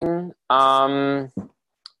Um,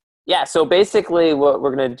 yeah, so basically what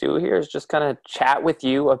we're going to do here is just kind of chat with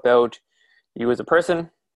you about you as a person,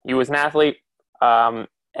 you as an athlete,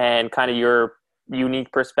 and kind of your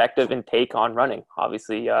unique perspective and take on running.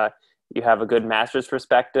 Obviously, you have a good master's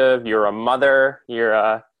perspective. You're a mother. You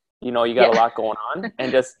got a Yeah. lot going on,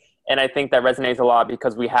 and I think that resonates a lot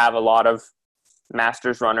because we have a lot of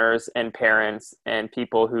masters runners and parents and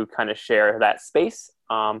people who kind of share that space.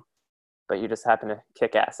 But you just happen to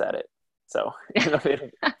kick ass at it. So I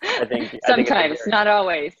think it's a Sometimes, very not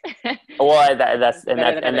always. well Some are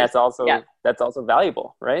better than others. that's Yeah. also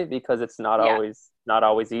valuable, right? Because it's Yeah. not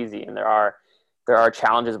always easy, and there are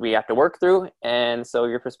challenges we have to work through, and so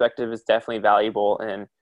your perspective is definitely valuable and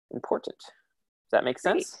important. Does that make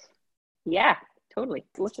Great. sense? Yeah, totally.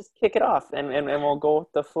 Let's just kick it off, and we'll go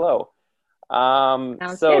with the flow. Sounds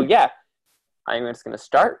So good. yeah, I'm just going to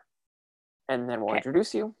start, and then we'll Okay.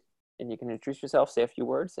 introduce you, and you can introduce yourself, say a few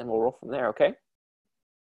words, and we'll roll from there. Okay?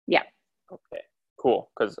 Yeah. Okay.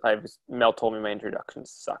 Cool. Because Mel told me my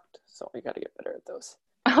introductions sucked, so we got to get better at those.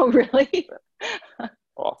 Oh, really? But,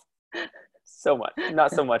 well, so much,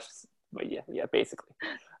 not so much, but yeah, basically.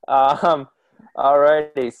 Um,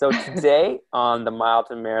 Alrighty. So today on the Mile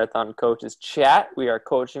to Marathon Coaches Chat, we are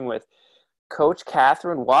coaching with Coach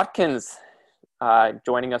Catherine Watkins,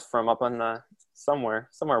 joining us from up on the somewhere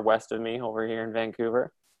west of me over here in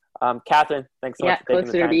Vancouver. Catherine, thanks so much Yeah, for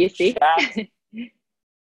taking the closer to time to BC. chat.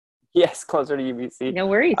 Yes, closer to UBC. No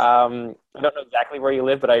worries. I don't know exactly where you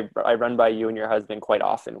live, but I run by you and your husband quite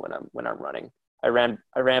often when I'm running. I ran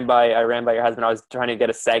by your husband. I was trying to get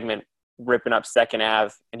a segment ripping up Second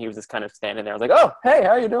Ave, and he was just kind of standing there. I was like, "Oh, hey,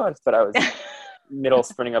 how you doing?" But I was middle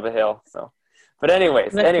sprinting up a hill. So, but That's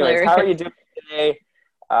anyways, how are hilarious. you doing today?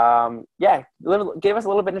 Yeah, give us a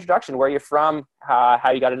little bit of introduction. Where you're from,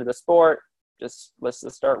 how you got into the sport. Let's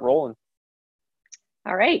just start rolling.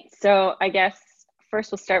 All right. So I guess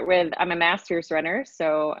first we'll start with I'm a master's runner.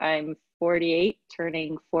 So I'm 48,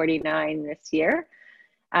 turning 49 this year.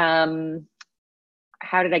 Um,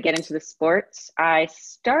 how did I get into the sport? I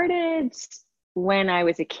started when I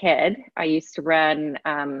was a kid. I used to run,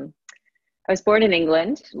 I was born in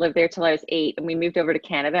England, lived there till I was 8, and we moved over to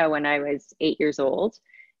Canada when I was 8 years old.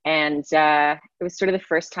 And it was sort of the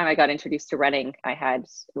first time I got introduced to running.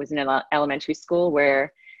 Was in an elementary school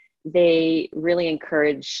where they really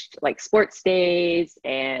encouraged like sports days,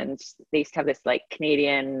 and they used to have this like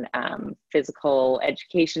Canadian physical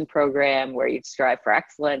education program where you'd strive for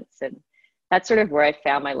excellence. And that's sort of where I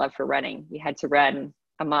found my love for running. You had to run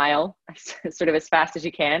a mile sort of as fast as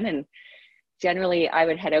you can. And generally I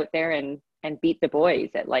would head out there and beat the boys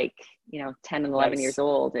at like, 10 and 11 years Nice.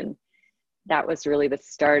 old. And that was really the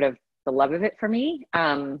start of the love of it for me.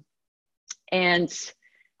 And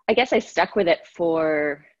I guess I stuck with it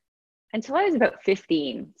for until I was about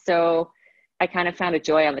 15. So I kind of found a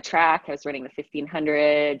joy on the track. I was running the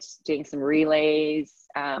 1500, doing some relays,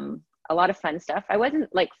 a lot of fun stuff. I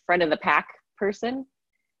wasn't like front of the pack person,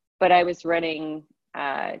 but I was running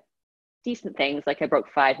decent things. Like I broke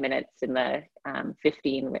 5 minutes in the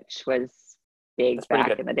 15, which was big That's pretty back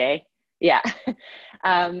good. in the day. Yeah.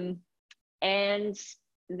 um, and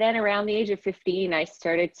then around the age of 15, I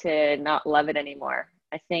started to not love it anymore.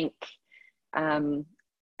 I think um,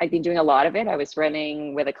 I'd been doing a lot of it. I was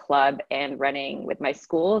running with a club and running with my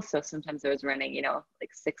school. So sometimes I was running, like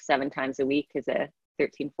 6, 7 times a week as a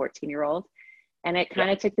 13, 14-year-old. And it Yeah. kind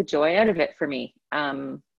of took the joy out of it for me.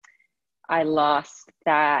 I lost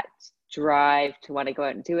that drive to want to go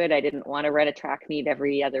out and do it. I didn't want to run a track meet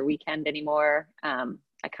every other weekend anymore.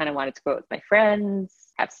 I kind of wanted to go out with my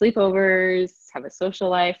friends, have sleepovers, have a social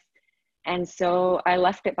life. And so I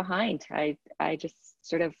left it behind. I just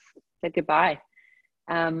sort of said goodbye.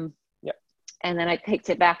 Um, Yeah. and then I picked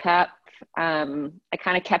it back up. I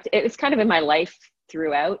kind of kept it was kind of in my life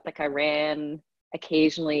throughout. Like I ran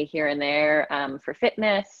occasionally here and there for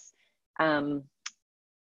fitness.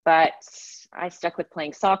 But I stuck with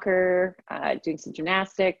playing soccer, doing some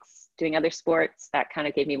gymnastics, doing other sports. That kind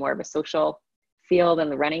of gave me more of a social feel than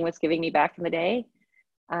the running was giving me back in the day.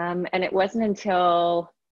 And it wasn't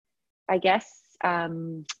until, I guess,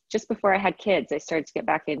 just before I had kids, I started to get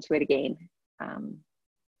back into it again.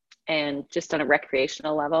 And just on a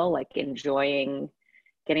recreational level, like enjoying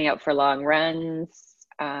getting out for long runs,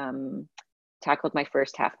 tackled my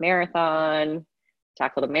first half marathon,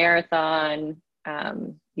 tackled a marathon,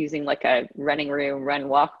 using like a running room run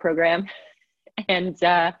walk program, and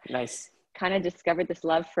Nice. kind of discovered this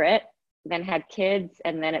love for it. Then had kids,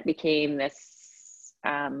 and then it became this.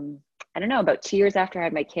 I don't know. About 2 years after I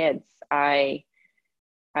had my kids, I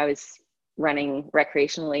was running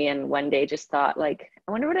recreationally, and one day just thought like,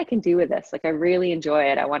 I wonder what I can do with this. Like, I really enjoy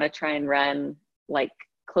it. I want to try and run like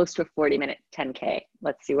close to a 40-minute 10K.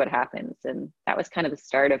 Let's see what happens. And that was kind of the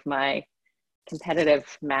start of my competitive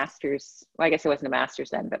masters. Well, I guess it wasn't a master's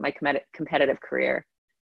then, but my competitive career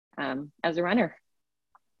as a runner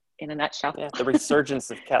in a nutshell. Yeah, the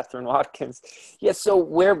resurgence of Catherine Watkins. Yeah, so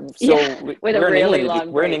with a really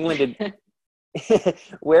long where in England did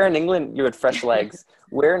where in England you had fresh legs?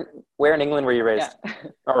 Where in England were you raised? Yeah.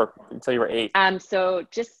 Or until you were 8? So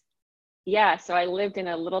I lived in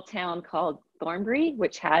a little town called Thornbury,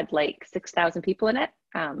 which had like 6,000 people in it,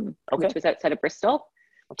 which was outside of Bristol.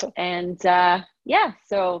 Okay. And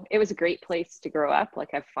so it was a great place to grow up. Like,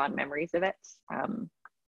 I have fond memories of it.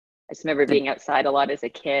 I just remember being outside a lot as a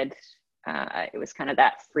kid. It was kind of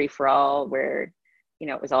that free for all where, you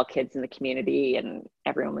know, it was all kids in the community and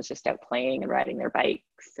everyone was just out playing and riding their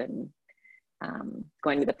bikes and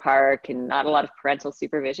going to the park, and not a lot of parental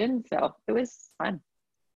supervision. So it was fun.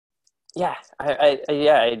 Yeah,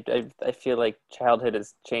 I feel like childhood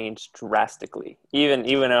has changed drastically. Even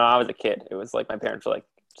when I was a kid, it was like my parents were like,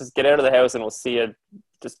 just get out of the house and we'll see you.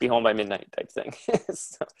 Just be home by midnight type thing.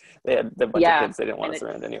 So they had a bunch of kids they didn't want us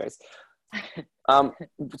around anyways.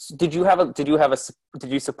 Did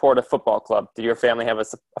you support a football club? Did your family have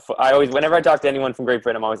whenever I talk to anyone from Great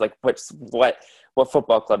Britain, I'm always like, what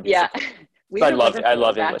football club do you support? I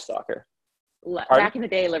love English soccer. Back in the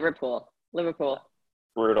day, Liverpool.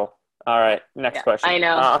 Brutal. All right, next question. I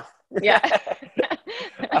know. Yeah.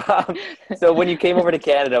 So when you came over to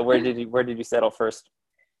Canada, where did you settle first?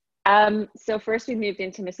 So first we moved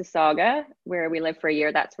into Mississauga, where we lived for a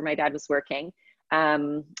year. That's where my dad was working.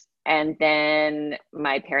 And then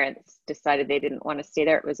my parents decided they didn't want to stay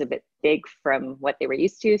there. It was a bit big from what they were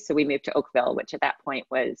used to. So we moved to Oakville, which at that point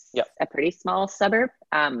was a pretty small suburb.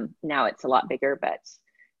 Now it's a lot bigger, but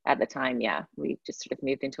at the time, we just sort of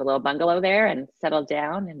moved into a little bungalow there and settled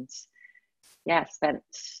down, and spent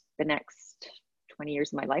the next 20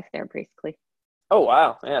 years of my life there, basically. Oh,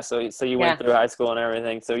 wow. Yeah. So you went through high school and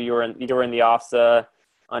everything. So you were in the OFSA,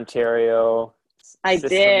 Ontario system. I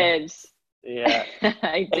did. Yeah.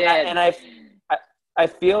 I did. And I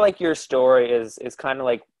feel like your story is kind of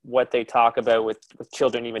like what they talk about with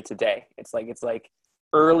children even today. It's like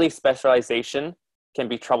early specialization can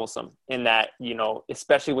be troublesome in that, you know,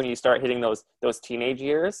 especially when you start hitting those teenage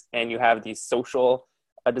years and you have these social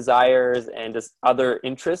desires and just other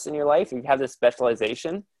interests in your life, and you have this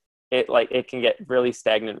specialization, it can get really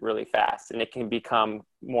stagnant really fast, and it can become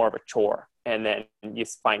more of a chore. And then you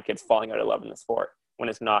find kids falling out of love in the sport when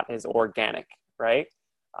it's not as organic, right?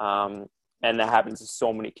 And that happens to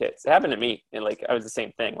so many kids. It happened to me, and like I was the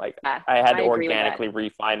same thing. Like I had to organically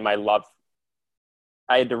refine my love.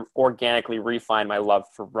 I had to organically refine my love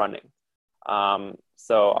for running.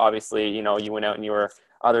 So obviously, you know, you went out and you were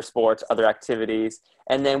other sports, other activities.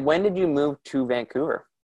 And then when did you move to Vancouver?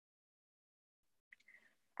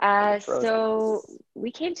 So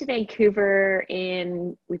we came to Vancouver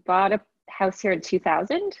we bought a house here in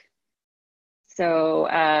 2000. So,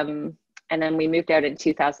 and then we moved out in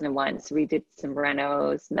 2001. So we did some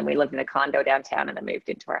renos, and then we lived in a condo downtown and then moved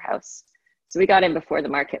into our house. So we got in before the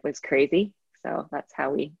market was crazy. So that's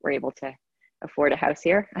how we were able to afford a house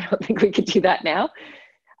here. I don't think we could do that now.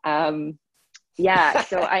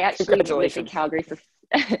 So I actually lived in Calgary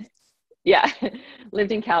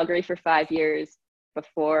lived in Calgary for 5 years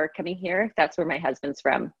before coming here. That's where my husband's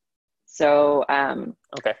from. So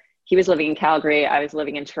he was living in Calgary. I was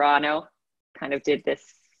living in Toronto, kind of did this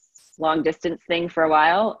long distance thing for a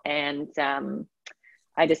while. And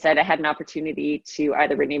I decided I had an opportunity to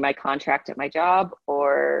either renew my contract at my job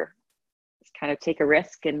or just kind of take a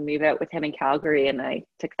risk and move out with him in Calgary. And I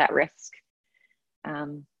took that risk,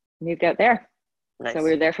 moved out there. Nice. So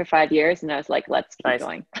we were there for 5 years, and I was like, let's keep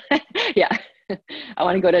going. Yeah. I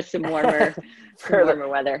want to go to some warmer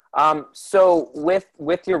weather. So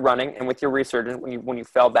with your running and with your resurgence, when you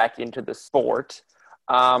fell back into the sport,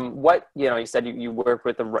 you said you worked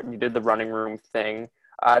you did the running room thing.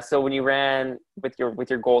 So when you ran with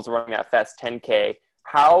your goals of running that fast 10K,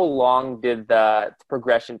 how long did the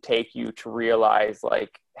progression take you to realize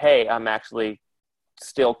like, hey, I'm actually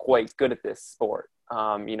still quite good at this sport?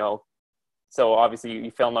 So obviously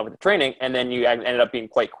you fell in love with the training, and then you ended up being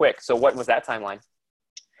quite quick. So what was that timeline?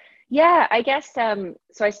 Yeah, I guess, so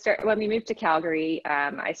when we moved to Calgary,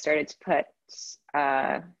 I started to put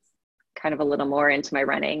kind of a little more into my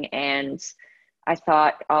running, and I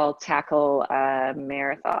thought I'll tackle a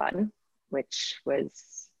marathon, which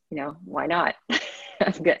was, why not?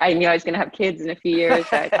 I knew I was going to have kids in a few years,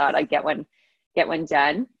 so I thought I'd get one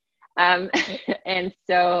done. And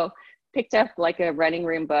so picked up like a running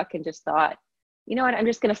room book and just thought, you know what, I'm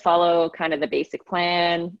just going to follow kind of the basic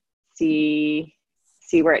plan, see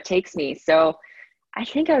where it takes me. So I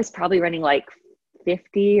think I was probably running like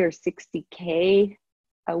 50 or 60K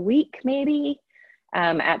a week, maybe,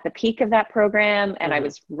 at the peak of that program. And I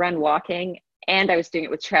was run walking, and I was doing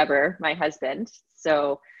it with Trevor, my husband.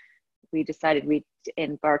 So we decided we'd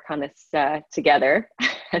embark on this together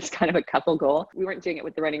as kind of a couple goal. We weren't doing it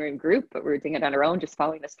with the running room group, but we were doing it on our own, just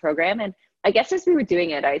following this program. And I guess as we were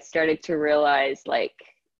doing it, I started to realize like,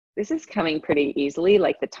 this is coming pretty easily.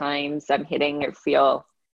 Like the times I'm hitting or feel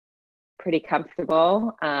pretty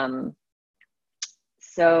comfortable.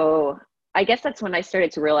 So I guess that's when I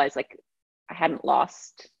started to realize like I hadn't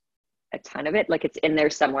lost a ton of it. Like it's in there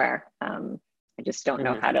somewhere. I just don't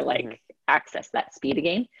know how to like access that speed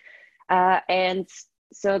again. And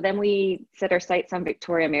so then we set our sights on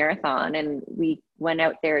Victoria Marathon, and we went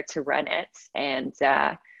out there to run it. And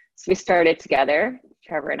so we started together,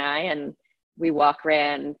 Trevor and I, and we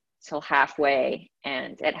ran till halfway.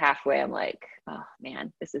 And at halfway, I'm like, oh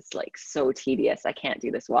man, this is like so tedious. I can't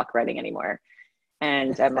do this walk running anymore.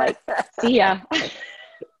 And I'm like, see ya.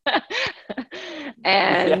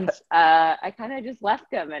 And I kind of just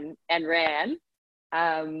left him and ran.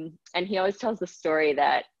 And he always tells the story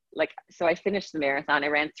that like, so I finished the marathon. I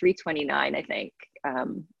ran 3:29, I think,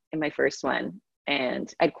 in my first one.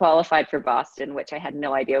 And I'd qualified for Boston, which I had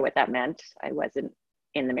no idea what that meant. I wasn't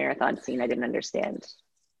in the marathon scene. I didn't understand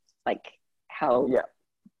like how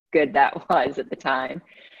good that was at the time.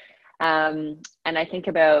 And I think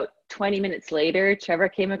about 20 minutes later, Trevor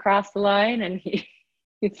came across the line, and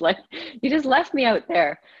he's like, you just left me out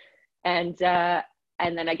there. And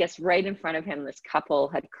then I guess right in front of him, this couple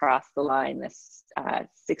had crossed the line, this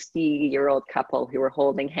 60-year-old couple who were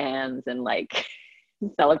holding hands and like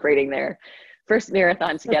celebrating their first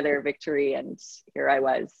marathon together victory. And here I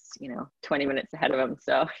was, 20 minutes ahead of them.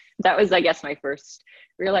 So that was, I guess, my first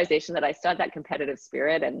realization that I still had that competitive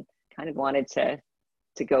spirit and kind of wanted to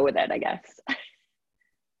go with it, I guess.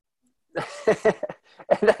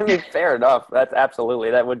 And I mean, fair enough. That's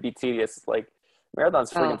absolutely, that would be tedious. Like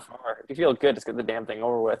marathon's freaking far. If you feel good, just get the damn thing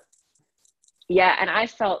over with. Yeah. And I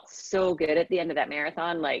felt so good at the end of that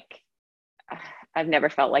marathon. Like I've never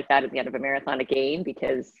felt like that at the end of a marathon again,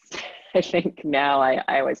 because I think now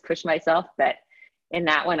I always push myself, but in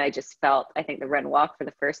that one, I just felt, I think the run walk for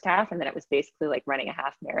the first half, and then it was basically like running a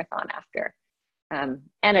half marathon after, and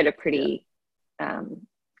at a pretty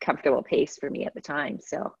comfortable pace for me at the time.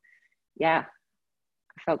 So yeah,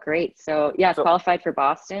 I felt great. So yeah, qualified for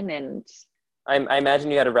Boston. And I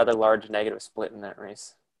imagine you had a rather large negative split in that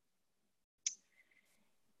race.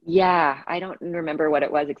 Yeah, I don't remember what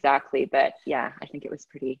it was exactly, but yeah, I think it was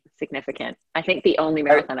pretty significant. I think the only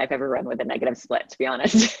marathon I've ever run with a negative split, to be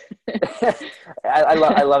honest. I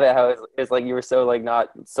love it how it's like you were so like not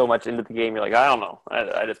so much into the game. You're like, I don't know.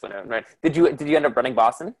 I just went out, right? Did you end up running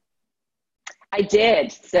Boston? I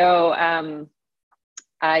did. So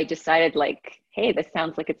I decided like, hey, this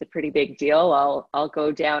sounds like it's a pretty big deal. I'll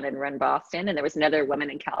go down and run Boston. And there was another woman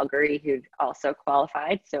in Calgary who'd also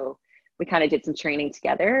qualified. So we kind of did some training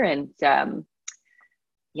together, and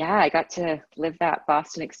I got to live that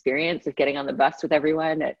Boston experience of getting on the bus with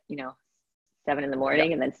everyone at 7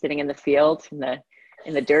 a.m, and then sitting in the field in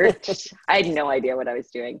the dirt. I had no idea what I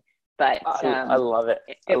was doing, but I love it.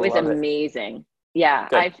 It was amazing. Yeah,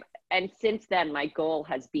 and since then my goal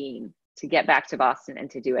has been to get back to Boston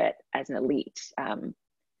and to do it as an elite,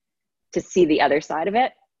 to see the other side of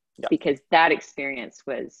it, because that experience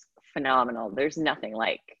was phenomenal. There's nothing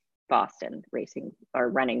like Boston racing or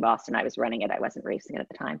running Boston. I was running it. I wasn't racing it at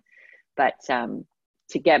the time, but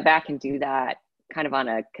to get back and do that kind of on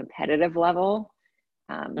a competitive level,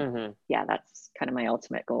 that's kind of my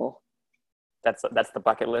ultimate goal. That's the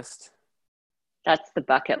bucket list. That's the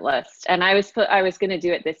bucket list. And I was going to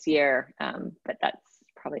do it this year, but that's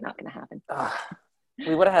probably not going to happen.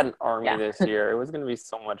 We would have had an army this year. It was going to be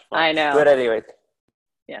so much fun. I know. But anyway.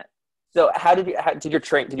 Yeah. So did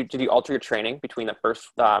you alter your training between the first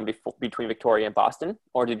between Victoria and Boston,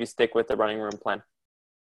 or did you stick with the running room plan?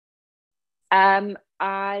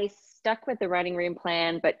 I stuck with the running room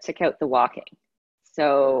plan, but took out the walking.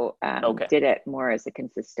 So did it more as a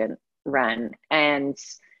consistent run, and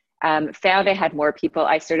found I had more people.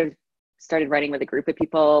 I started running with a group of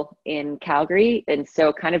people in Calgary, and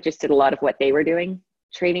so kind of just did a lot of what they were doing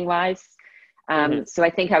training wise. So I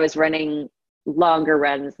think I was running longer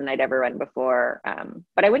runs than I'd ever run before.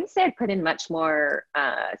 But I wouldn't say I'd put in much more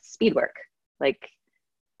speed work. Like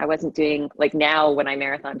I wasn't doing, like now when I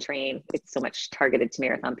marathon train, it's so much targeted to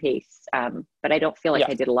marathon pace. But I don't feel like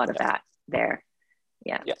I did a lot of that there.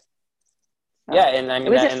 Yeah. Yeah. And I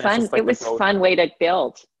mean, it was a fun way to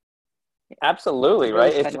build. Absolutely,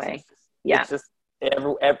 really right? fun way. Yeah. It's just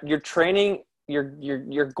your training,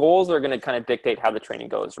 your goals are going to kind of dictate how the training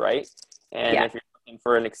goes, right? And Yeah. if you're looking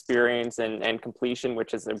for an experience and completion,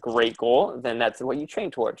 which is a great goal, then that's what you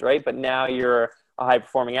train towards, right? But now you're a high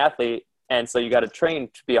performing athlete, and so you got to train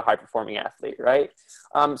to be a high performing athlete, right?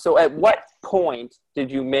 So at what Yes. point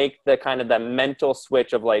did you make the kind of the mental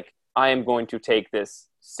switch of like, I am going to take this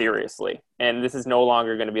seriously, and this is no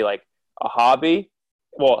longer going to be like a hobby?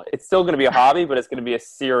 Well, it's still going to be a hobby, but it's going to be a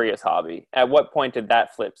serious hobby. At what point did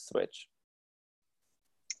that flip switch?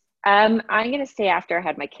 I'm going to say after I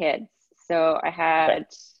had my kids. So I Okay. had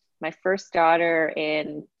my first daughter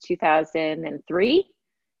in 2003,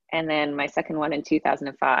 and then my second one in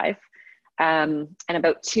 2005. And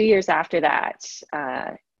about 2 years after that,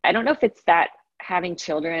 I don't know if it's that having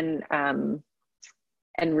children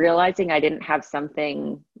and realizing I didn't have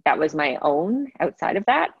something that was my own outside of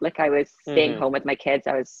that. Like I was staying Mm-hmm. home with my kids.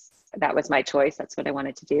 That was my choice. That's what I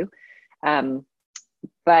wanted to do. Um,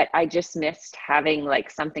 but I just missed having like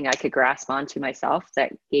something I could grasp onto myself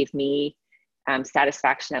that gave me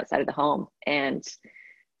satisfaction outside of the home. And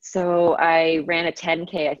so I ran a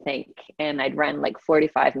 10K, I think, and I'd run like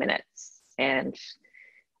 45 minutes. And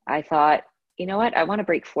I thought, you know what? I want to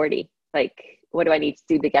break 40. Like, what do I need to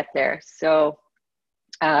do to get there? So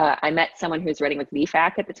I met someone who was running with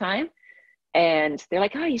VFAC at the time, and they're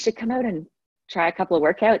like, oh, you should come out and try a couple of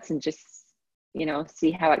workouts and just,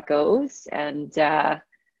 see how it goes. And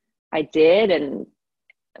I did, and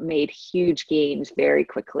made huge gains very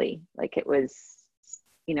quickly. Like it was,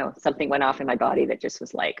 something went off in my body that just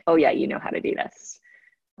was like, oh yeah, you know how to do this.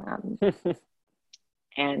 Um,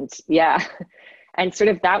 and yeah, and sort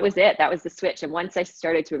of that was it. That was the switch. And once I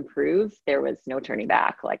started to improve, there was no turning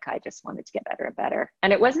back. Like I just wanted to get better and better.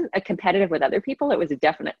 And it wasn't a competitive with other people. It was a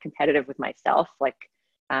definite competitive with myself. Like,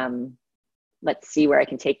 um, let's see where I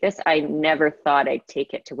can take this. I never thought I'd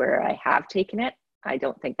take it to where I have taken it. I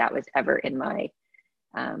don't think that was ever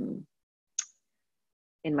um,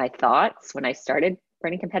 in my thoughts when I started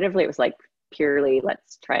running competitively. It was like purely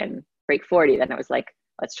let's try and break 40. Then it was like,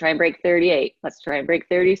 let's try and break 38. Let's try and break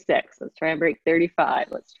 36. Let's try and break 35.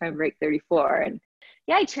 Let's try and break 34. And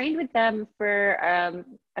yeah, I trained with them for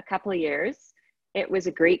a couple of years. It was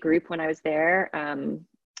a great group when I was there.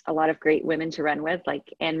 A lot of great women to run with,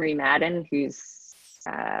 like Anne Marie Madden, who's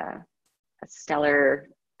a stellar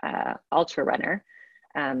ultra runner.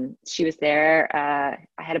 She was there.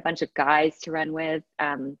 I had a bunch of guys to run with.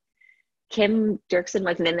 Kim Dirksen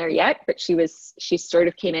wasn't in there yet, but she sort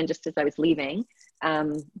of came in just as I was leaving.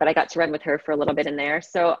 But I got to run with her for a little bit in there.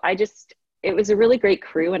 So it was a really great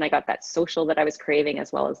crew, and I got that social that I was craving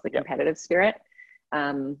as well as the Yep. competitive spirit.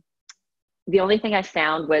 The only thing I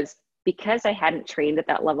found was because I hadn't trained at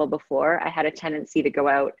that level before, I had a tendency to go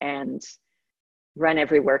out and run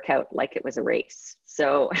every workout like it was a race.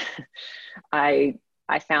 So I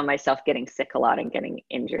found myself getting sick a lot and getting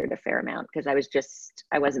injured a fair amount because I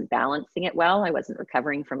wasn't balancing it well. I wasn't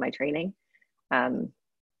recovering from my training.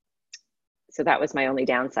 So that was my only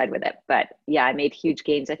downside with it. But yeah, I made huge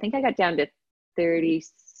gains. I think I got down to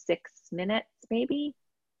 36 minutes maybe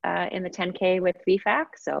in the 10K with VFAC.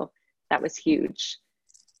 So that was huge.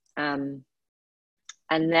 And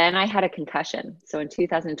then I had a concussion. So in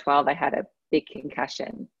 2012, I had a big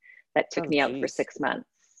concussion that took Oh, me out for geez. 6 months.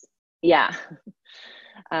 Yeah.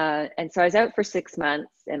 And so I was out for 6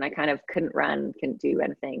 months, and I kind of couldn't run, couldn't do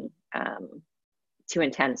anything too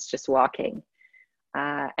intense, just walking.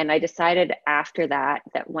 And I decided after that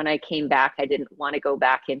when I came back, I didn't want to go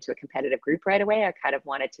back into a competitive group right away. I kind of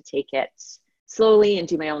wanted to take it slowly and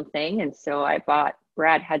do my own thing. And so I bought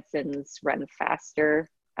Brad Hudson's Run Faster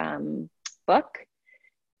book.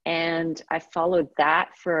 And I followed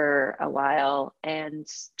that for a while and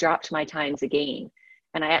dropped my times again.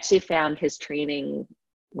 And I actually found his training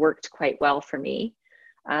worked quite well for me.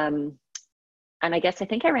 And I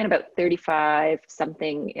think I ran about 35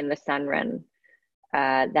 something in the Sun Run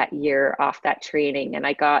that year off that training. And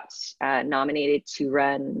I got nominated to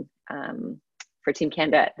run for Team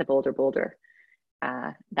Canada at the Boulder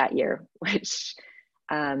that year, which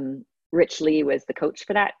Rich Lee was the coach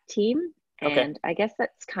for that team. Okay. And I guess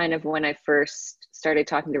that's kind of when I first started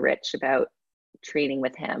talking to Rich about training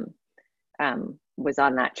with him, was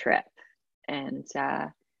on that trip. And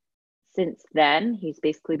since then, he's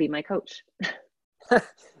basically been my coach.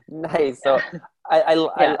 Nice. So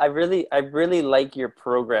Yeah. I really like your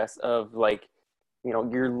progress of like,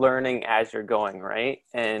 you're learning as you're going, right?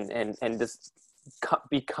 And just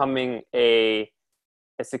becoming a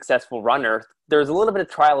successful runner. There's a little bit of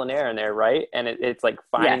trial and error in there, right? And it's like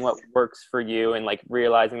finding Yes. what works for you and like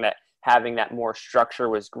realizing that having that more structure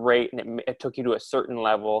was great, and it took you to a certain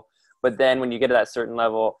level. But then when you get to that certain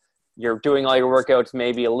level, you're doing all your workouts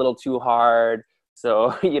maybe a little too hard.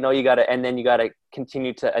 So, you got to, and then you got to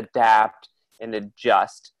continue to adapt and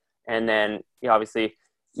adjust. And then obviously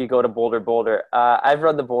you go to Boulder. I've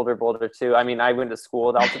run the Boulder too. I mean, I went to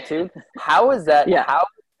school at altitude. How is that? Yeah. How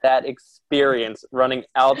that experience running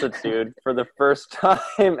altitude for the first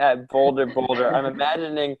time at Boulder? I'm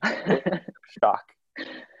imagining shock.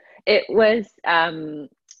 It was,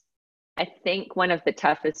 I think, one of the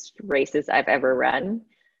toughest races I've ever run.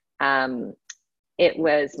 It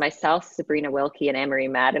was myself, Sabrina Wilkie, and Anne-Marie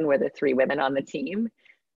Madden were the three women on the team.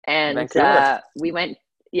 And we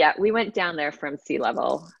went down there from sea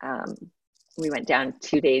level. We went down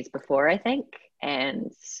 2 days before, I think.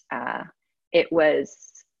 And it was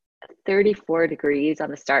 34 degrees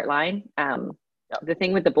on the start line. The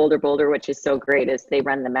thing with the Boulder, which is so great, is they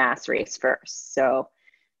run the mass race first. So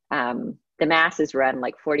the masses run,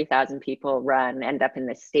 like 40,000 people end up in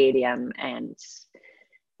the stadium, and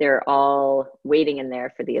they're all waiting in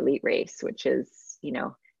there for the elite race, which is,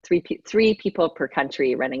 three people per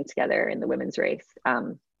country running together in the women's race.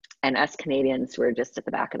 And us Canadians were just at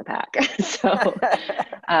the back of the pack. So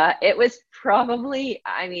it was probably,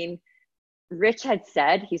 Rich had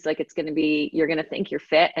said, he's like, it's going to be, you're going to think you're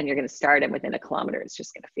fit and you're going to start, and within a kilometer, it's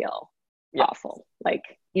just going to feel awful. Like,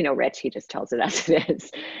 Rich, he just tells it as it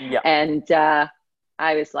is. Yeah. And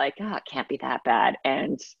I was like, it can't be that bad.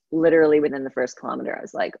 And literally within the first kilometer, I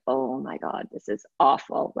was like, oh my God, this is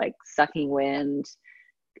awful. Like sucking wind,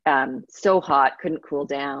 so hot, couldn't cool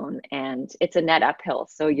down. And it's a net uphill.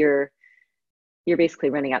 So you're basically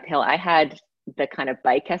running uphill. I had the kind of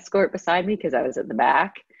bike escort beside me because I was at the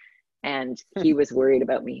back, and he was worried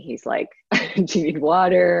about me. He's like, do you need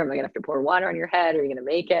water? Am I gonna have to pour water on your head? Are you gonna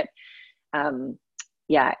make it?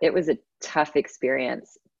 It was a tough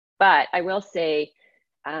experience, but I will say,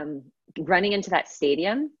 running into that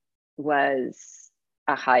stadium was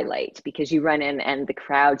a highlight, because you run in and the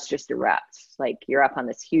crowds just erupt. Like you're up on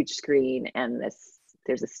this huge screen, and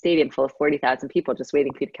there's a stadium full of 40,000 people just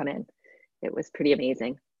waiting for you to come in. It was pretty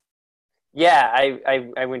amazing. Yeah,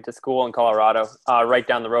 I went to school in Colorado, right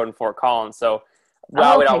down the road in Fort Collins. So cool.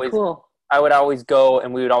 I would always go,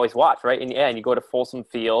 and we would always watch, right? And you go to Folsom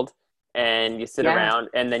Field, and you sit around,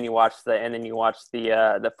 and then you watch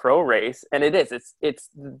the pro race. And it's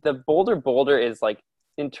the Boulder is like,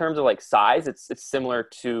 in terms of like size, it's similar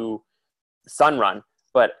to Sun Run,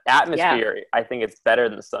 but atmosphere, I think it's better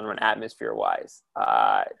than the Sun Run atmosphere wise,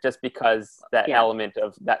 just because that element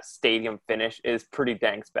of that stadium finish is pretty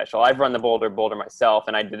dang special. I've run the Boulder myself,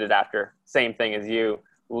 and I did it after, same thing as you,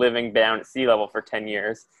 living down at sea level for 10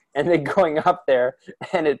 years, and then going up there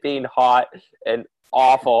and it being hot and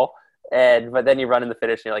awful. But then you run in the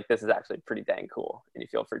finish and you're like, this is actually pretty dang cool. And you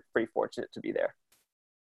feel pretty fortunate to be there.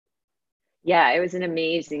 Yeah, it was an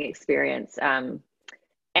amazing experience. And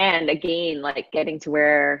again, like getting to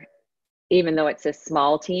where, even though it's a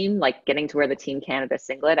small team, like getting to wear the Team Canada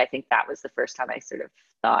singlet, I think that was the first time I sort of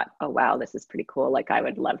thought, oh, wow, this is pretty cool. Like I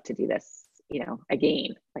would love to do this,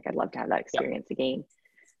 again. Like I'd love to have that experience again.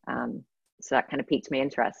 So that kind of piqued my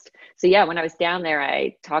interest. So yeah, when I was down there,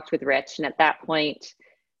 I talked with Rich, and at that point,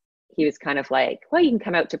 he was kind of like, well, you can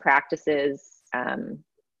come out to practices.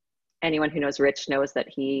 Anyone who knows Rich knows that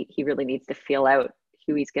he really needs to feel out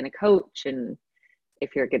who he's going to coach, and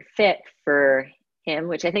if you're a good fit for him,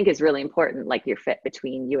 which I think is really important, like you're fit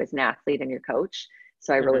between you as an athlete and your coach.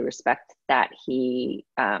 So I really respect that he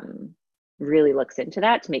really looks into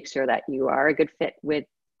that to make sure that you are a good fit with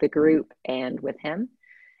the group and with him.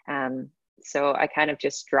 So I kind of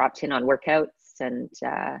just dropped in on workouts and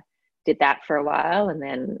did that for a while. And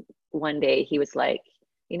then one day he was like,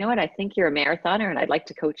 you know what, I think you're a marathoner and I'd like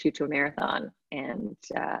to coach you to a marathon. And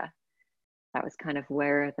that was kind of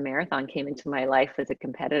where the marathon came into my life, as a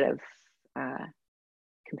competitive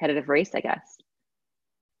race, I guess.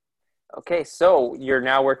 Okay, so you're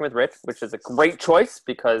now working with Rich, which is a great choice,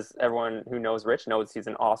 because everyone who knows Rich knows he's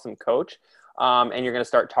an awesome coach. And you're going to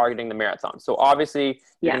start targeting the marathon. So obviously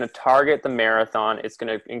you're going to target the marathon. It's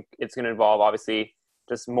going to involve obviously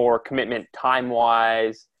just more commitment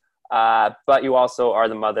time-wise, but you also are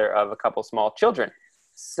the mother of a couple small children.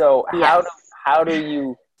 So how do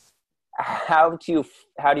you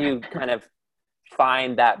kind of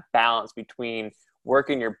find that balance between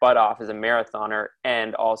working your butt off as a marathoner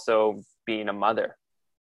and also being a mother?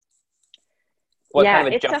 What kind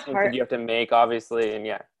of adjustments do you have to make, obviously? And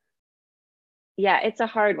yeah, it's a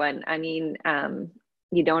hard one. I mean,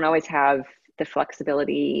 you don't always have the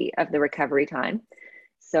flexibility of the recovery time.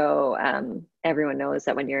 So everyone knows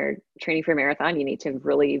that when you're training for a marathon, you need to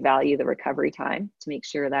really value the recovery time to make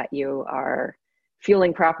sure that you are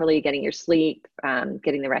fueling properly, getting your sleep,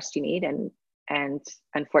 getting the rest you need. And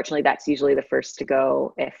unfortunately, that's usually the first to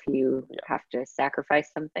go if you have to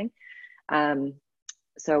sacrifice something.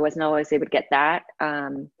 So I wasn't always able to get that.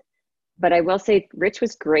 But I will say Rich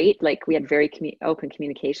was great. Like, we had very open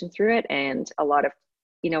communication through it, and a lot of,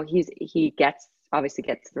 he obviously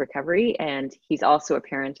gets the recovery, and he's also a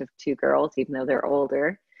parent of 2 girls, even though they're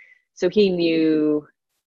older. So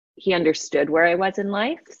he understood where I was in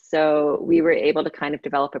life. So we were able to kind of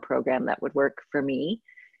develop a program that would work for me,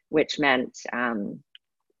 which meant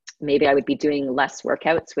maybe I would be doing less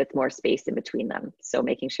workouts with more space in between them. So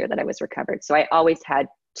making sure that I was recovered. So I always had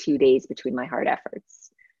 2 days between my hard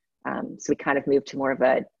efforts. So we kind of moved to more of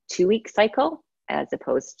a 2-week cycle as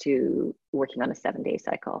opposed to working on a 7-day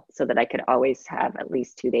cycle, so that I could always have at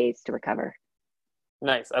least 2 days to recover.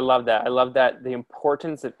 Nice. I love that. I love that, the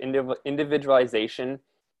importance of individualization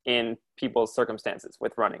in people's circumstances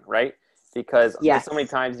with running, right? Because there's so many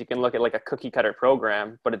times you can look at like a cookie cutter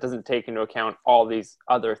program, but it doesn't take into account all these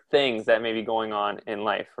other things that may be going on in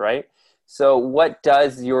life, right? So what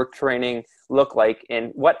does your training look like,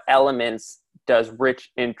 and what elements does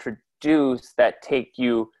Rich introduce that take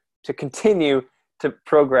you to continue to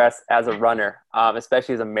progress as a runner,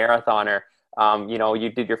 especially as a marathoner? You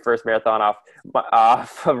did your first marathon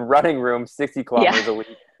off of running room, 60 kilometers a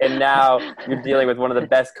week, and now you're dealing with one of the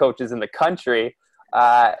best coaches in the country.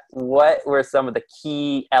 What were some of the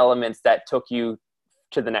key elements that took you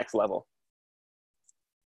to the next level?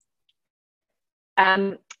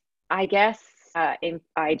 I guess I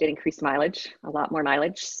did increase mileage, a lot more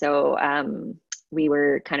mileage. So we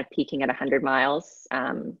were kind of peaking at 100 miles.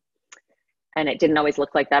 And it didn't always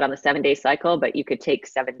look like that on the 7-day cycle, but you could take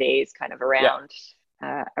 7 days kind of around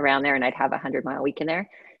there, and I'd have a 100-mile week in there.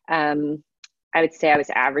 I would say I was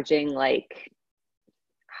averaging like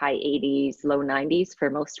high 80s, low 90s for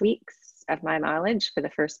most weeks of my mileage for the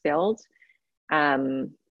first build.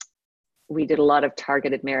 We did a lot of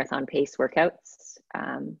targeted marathon pace workouts,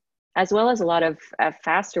 as well as a lot of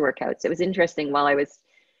faster workouts. It was interesting, while I was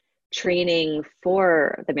training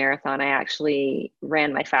for the marathon, I actually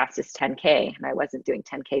ran my fastest 10K, and I wasn't doing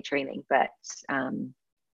 10K training, but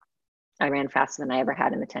I ran faster than I ever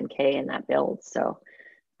had in the 10K in that build. So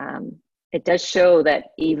it does show that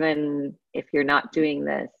even if you're not doing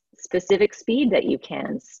the specific speed, that you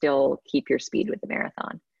can still keep your speed with the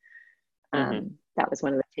marathon. That was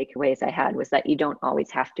one of the takeaways I had, was that you don't always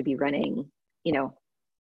have to be running,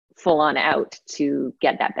 full on out to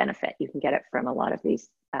get that benefit. You can get it from a lot of these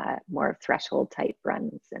more threshold type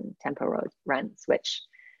runs and tempo road runs, which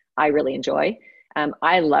I really enjoy.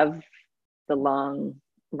 I love the long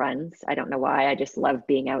runs. I don't know why. I just love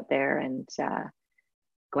being out there and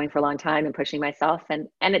going for a long time and pushing myself. And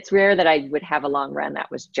it's rare that I would have a long run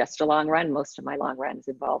that was just a long run. Most of my long runs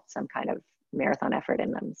involved some kind of marathon effort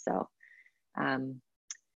in them. So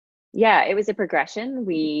it was a progression.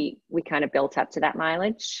 We kind of built up to that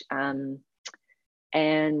mileage.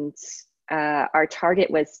 And our target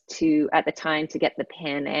was at the time, to get the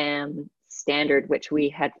Pan Am standard, which we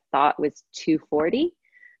had thought was 240.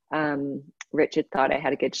 Richard thought I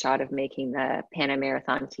had a good shot of making the Pan Am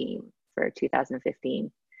Marathon team for 2015.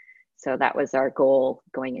 So that was our goal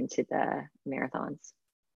going into the marathons.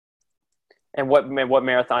 And what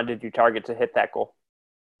marathon did you target to hit that goal?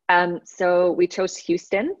 So we chose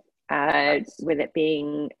Houston, with it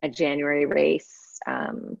being a January race.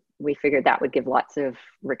 We figured that would give lots of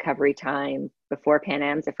recovery time before Pan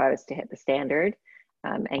Am's if I was to hit the standard,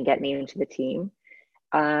 and get me into the team.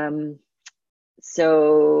 I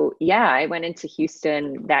went into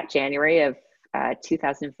Houston that January of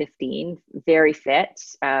 2015, very fit.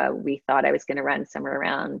 We thought I was going to run somewhere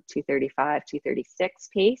around 235, 236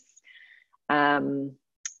 pace.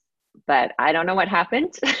 But I don't know what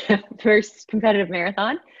happened. First competitive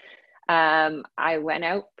marathon. I went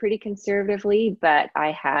out pretty conservatively, but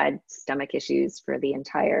I had stomach issues for the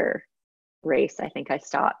entire race. I think I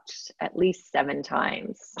stopped at least 7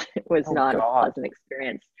 times. It was not a pleasant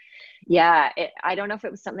experience. I don't know if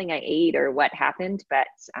it was something I ate or what happened, but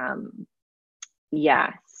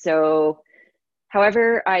So,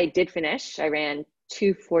 however, I did finish. I ran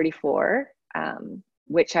 244,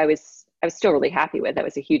 which I was still really happy with. That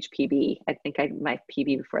was a huge PB. I think my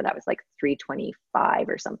PB before that was like 325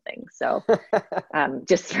 or something. So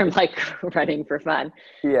just from like running for fun.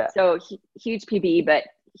 Yeah. So huge PB, but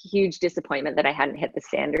huge disappointment that I hadn't hit the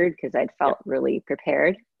standard, because I'd felt really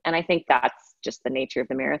prepared. And I think that's just the nature of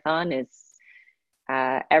the marathon, is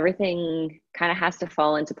everything kind of has to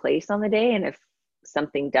fall into place on the day. And if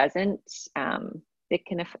something doesn't,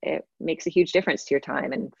 it makes a huge difference to your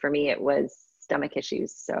time. And for me, it was stomach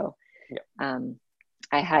issues. So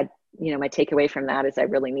I had my takeaway from that is I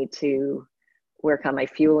really need to work on my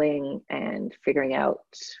fueling and figuring out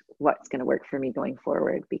what's going to work for me going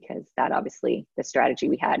forward, because that obviously the strategy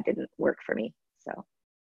we had didn't work for me. So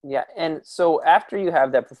Yeah, and so after you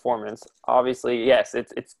have that performance, obviously, yes,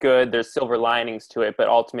 it's good. There's silver linings to it, but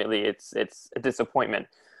ultimately, it's a disappointment.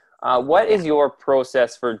 What yeah. is your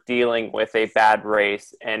process for dealing with a bad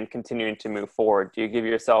race and continuing to move forward? Do you give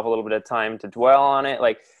yourself a little bit of time to dwell on it?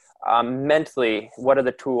 Like mentally, what are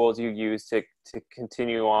the tools you use to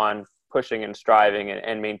continue on pushing and striving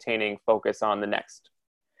and maintaining focus on the next?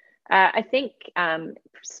 I think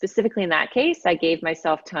specifically in that case, I gave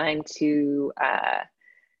myself time to,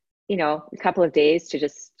 a couple of days to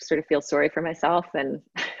just sort of feel sorry for myself and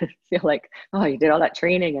feel like, oh, you did all that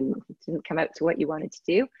training and it didn't come out to what you wanted to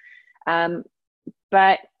do.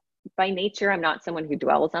 But by nature, I'm not someone who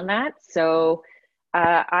dwells on that. So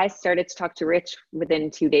I started to talk to Rich within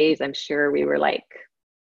 2 days. I'm sure we were like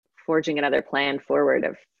forging another plan forward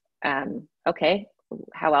of, okay,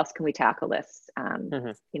 how else can we tackle this?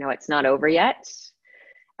 Mm-hmm. It's not over yet.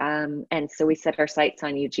 And so we set our sights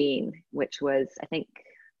on Eugene, which was, I think,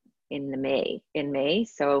 in May.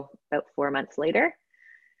 So about 4 months later.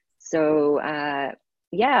 So,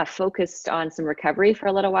 focused on some recovery for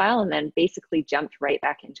a little while and then basically jumped right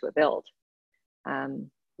back into a build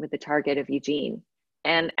with the target of Eugene.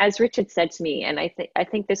 And as Richard said to me, and I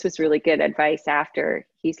think this was really good advice after,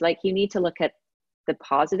 he's like, you need to look at the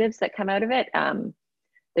positives that come out of it.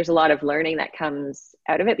 There's a lot of learning that comes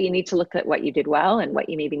out of it, but you need to look at what you did well and what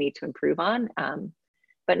you maybe need to improve on.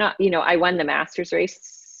 But not, I won the Masters race,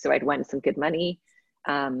 so I'd won some good money.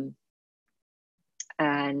 And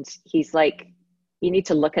he's like, you need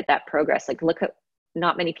to look at that progress. Like, look at,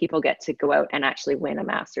 not many people get to go out and actually win a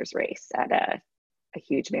Masters race at a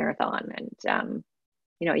huge marathon. And,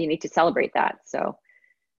 you need to celebrate that. So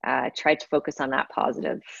try to focus on that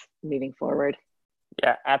positive moving forward.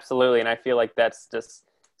 Yeah, absolutely. And I feel like that's just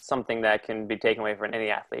something that can be taken away from any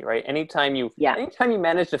athlete, right? Anytime you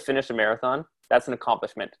manage to finish a marathon, that's an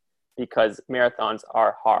accomplishment, because marathons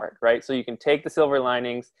are hard, right? So you can take the silver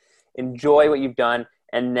linings, enjoy what you've done,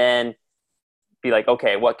 and then be like,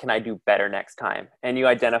 okay, what can I do better next time? And you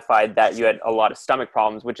identified that you had a lot of stomach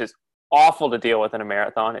problems, which is awful to deal with in a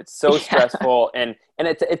marathon. It's so stressful, and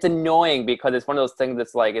it's annoying, because it's one of those things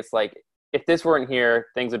that's like, it's like, if this weren't here,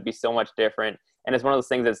 things would be so much different. And it's one of those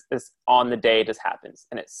things that's on the day, it just happens,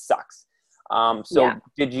 and it sucks.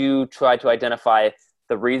 Did you try to identify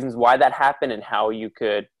the reasons why that happened and how you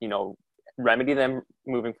could, remedy them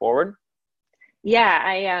moving forward? Yeah,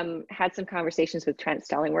 I had some conversations with Trent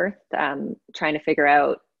Stellingworth, trying to figure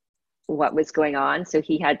out what was going on. So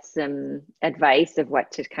he had some advice of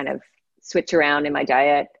what to kind of switch around in my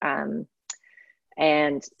diet,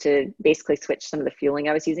 and to basically switch some of the fueling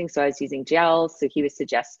I was using. So I was using gels. So he was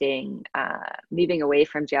suggesting moving away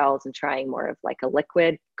from gels and trying more of like a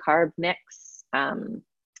liquid carb mix.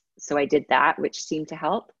 So I did that, which seemed to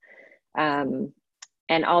help.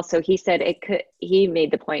 And also he said he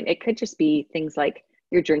made the point, it could just be things like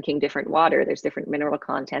you're drinking different water. There's different mineral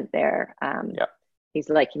content there. He's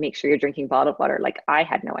like, you make sure you're drinking bottled water. Like, I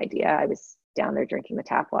had no idea. I was down there drinking the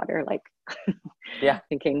tap water, like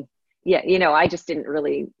thinking, I just didn't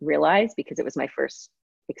really realize, because it was my first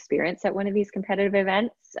experience at one of these competitive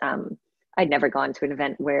events. I'd never gone to an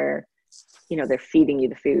event where, they're feeding you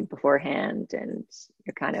the food beforehand, and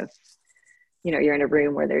you're kind of, you're in a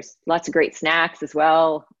room where there's lots of great snacks as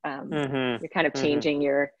well. You're kind of changing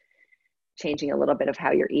a little bit of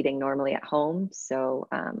how you're eating normally at home. So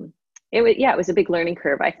it was a big learning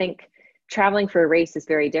curve. I think traveling for a race is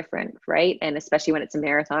very different, right? And especially when it's a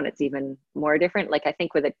marathon, it's even more different. Like, I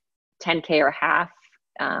think with a 10K or a half,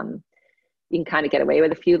 you can kind of get away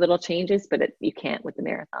with a few little changes, but you can't with the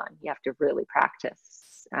marathon. You have to really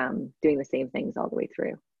practice doing the same things all the way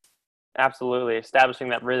through. Absolutely. Establishing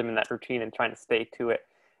that rhythm and that routine and trying to stay to it.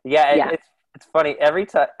 It's funny.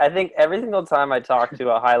 I think every single time I talk to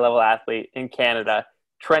a high level athlete in Canada,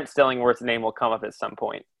 Trent Stellingworth's name will come up at some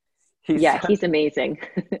point. He's amazing.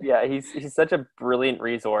 He's such a brilliant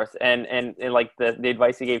resource. And like the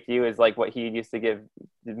advice he gave to you is like what he used to give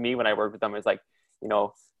me when I worked with him, is like,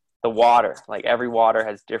 the water, like every water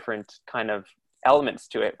has different kind of elements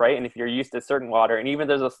to it, right? And if you're used to certain water, and even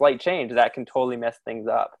there's a slight change, that can totally mess things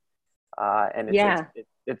up. And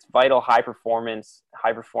it's vital high performance,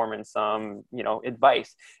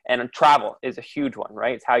 advice. And travel is a huge one,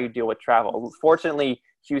 right? It's how you deal with travel. Fortunately,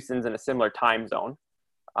 Houston's in a similar time zone.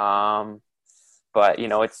 But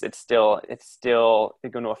it's still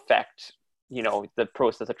going to affect, the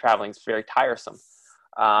process of traveling is very tiresome.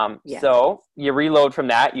 So you reload from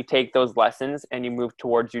that, you take those lessons and you move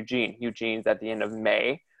towards Eugene. Eugene's at the end of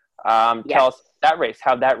May. Tell Yes. us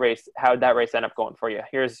how that race end up going for you.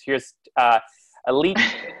 Here's elite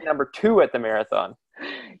number 2 at the marathon.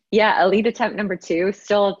 Yeah, elite attempt number 2,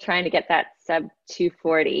 still trying to get that sub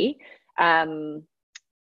 240.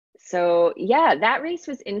 So yeah, that race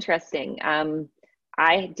was interesting.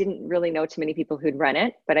 I didn't really know too many people who'd run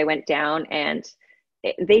it, but I went down and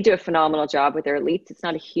they do a phenomenal job with their elites. It's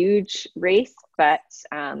not a huge race, but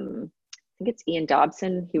I think it's Ian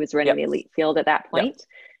Dobson. He was running Yep. the elite field at that Yep. point.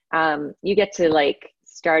 You get to like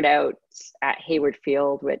start out at Hayward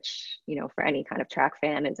Field, which, you know, for any kind of track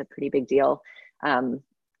fan is a pretty big deal.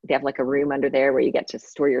 They have like a room under there where you get to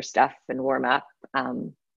store your stuff and warm up.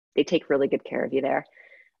 They take really good care of you there.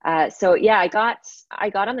 So yeah, I got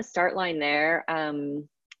on the start line there,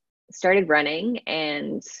 started running,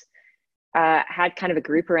 and had kind of a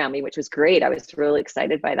group around me, which was great. I was really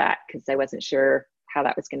excited by that because I wasn't sure how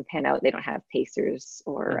that was going to pan out. They don't have pacers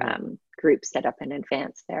or groups set up in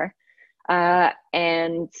advance there.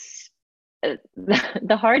 And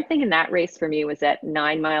the hard thing in that race for me was at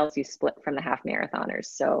 9 miles, you split from the half marathoners.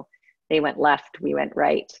 So they went left, we went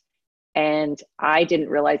right. And I didn't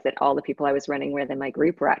realize that all the people I was running with in my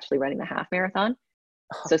group were actually running the half marathon.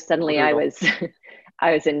 So suddenly I was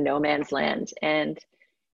in no man's land. And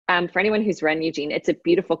for anyone who's run Eugene, it's a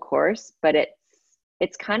beautiful course, but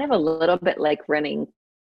it's kind of a little bit like running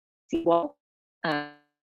Seawall. The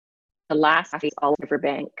last half is all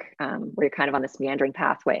riverbank, where you're kind of on this meandering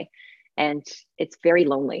pathway, and it's very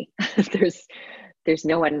lonely. There's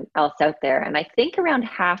no one else out there. And I think around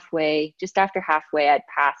halfway, just after halfway, I'd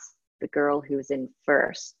passed the girl who was in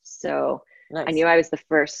first. So Nice. I knew I was the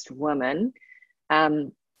first woman.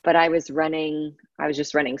 But I was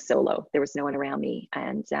just running solo. There was no one around me.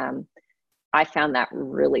 And I found that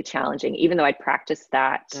really challenging, even though I'd practiced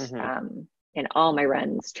that in all my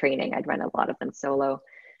runs training. I'd run a lot of them solo.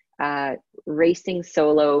 Racing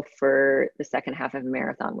solo for the second half of a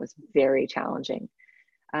marathon was very challenging.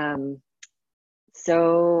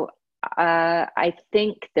 So I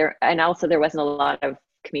think there wasn't a lot of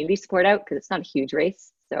community support out because it's not a huge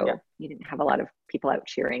race. So you didn't have a lot of people out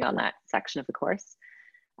cheering on that section of the course.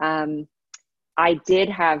 I did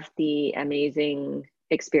have the amazing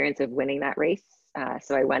experience of winning that race.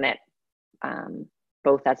 So I won it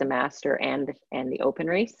both as a master and the open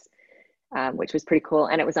race, which was pretty cool.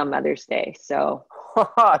 And it was on Mother's Day. So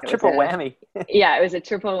triple whammy. Yeah, it was a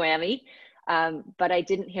triple whammy. But I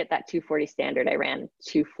didn't hit that 240 standard. I ran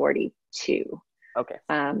 242. Okay.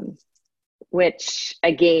 Which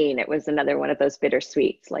again, it was another one of those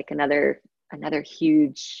bittersweets, like another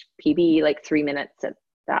huge PB, like 3 minutes at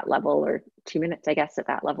that level, or 2 minutes, I guess, at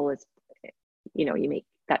that level is, you know,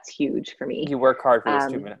 that's huge for me. You work hard for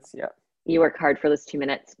those 2 minutes. Yeah. You work hard for those 2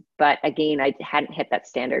 minutes. But again, I hadn't hit that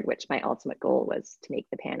standard, which my ultimate goal was to make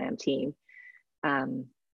the Pan Am team.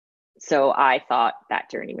 So I thought that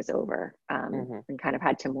journey was over, and kind of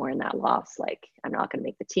had to mourn that loss. Like, I'm not going to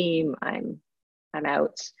make the team. I'm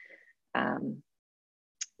out.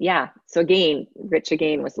 Yeah. So again, Rich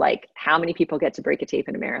was like, how many people get to break a tape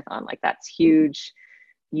in a marathon? Like, that's huge.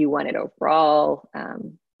 You won it overall.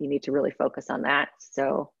 You need to really focus on that.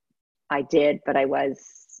 So I did, but I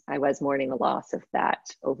was mourning the loss of that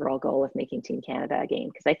overall goal of making Team Canada again.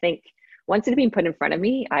 Because I think once it had been put in front of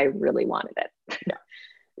me, I really wanted it.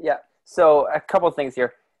 Yeah. So a couple of things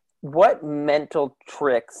here. What mental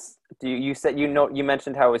tricks you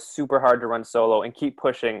mentioned how it was super hard to run solo and keep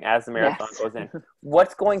pushing as the marathon goes in.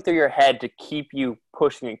 What's going through your head to keep you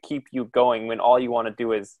pushing and keep you going when all you want to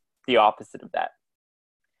do is the opposite of that?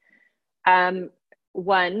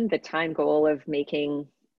 One, the time goal of making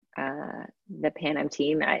the Pan Am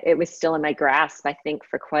team, it was still in my grasp, I think,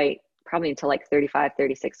 for probably until like 35,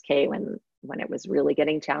 36K when it was really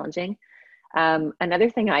getting challenging. Another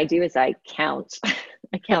thing I do is I count.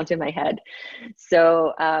 I count in my head.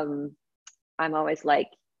 So I'm always like,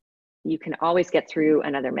 you can always get through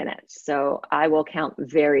another minute. So I will count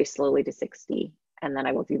very slowly to 60, and then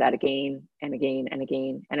I will do that again and again and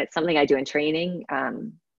again. And it's something I do in training,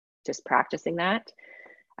 just practicing that.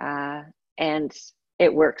 And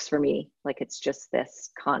it works for me. Like, it's just this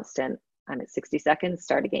constant, I'm at 60 seconds,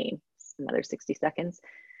 start again, another 60 seconds.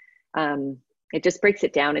 It just breaks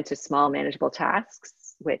it down into small, manageable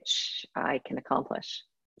tasks, which I can accomplish.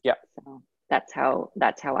 Yeah. So that's how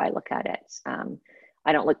I look at it.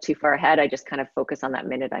 I don't look too far ahead. I just kind of focus on that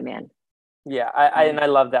minute I'm in. Yeah, I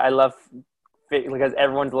love that. I love because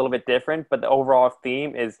everyone's a little bit different, but the overall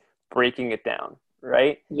theme is breaking it down,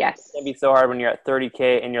 right? Yes. It's gonna be so hard when you're at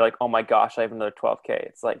 30K and you're like, oh my gosh, I have another 12K.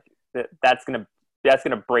 It's like that's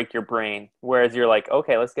gonna break your brain. Whereas you're like,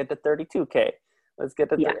 okay, let's get to 32K. Let's get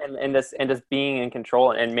to and just being in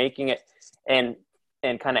control and making it. And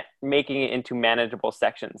and kind of making it into manageable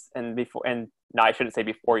sections. And no, I shouldn't say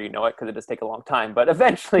before you know it, because it does take a long time, but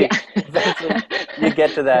eventually, eventually you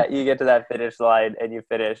get to that finish line, and you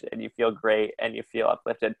finish and you feel great and you feel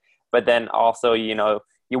uplifted. But then also, you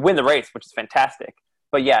win the race, which is fantastic.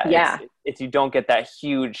 But Yeah. it's you don't get that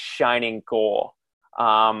huge shining goal.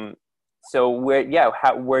 So where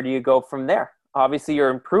do you go from there? Obviously you're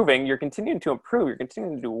improving, you're continuing to improve, you're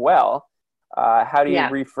continuing to do well. How do you Yeah.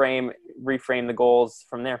 reframe the goals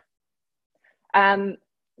from there?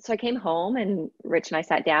 So I came home and Rich and I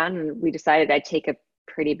sat down and we decided I'd take a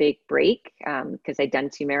pretty big break because I'd done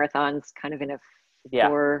 2 marathons kind of in a Yeah.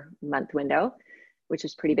 4-month window, which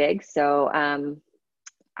was pretty big. So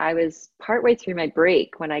I was partway through my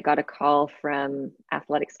break when I got a call from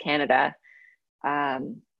Athletics Canada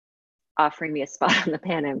offering me a spot on the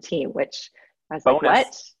Pan Am team, which I was Bonus. like,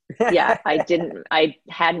 what? Yeah, I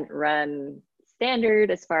hadn't run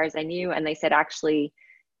standard as far as I knew. And they said, actually,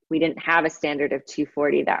 we didn't have a standard of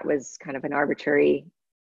 240. That was kind of an arbitrary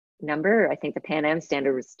number. I think the Pan Am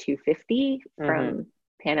standard was 250 from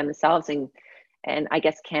Pan Am themselves. And I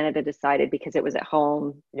guess Canada decided because it was at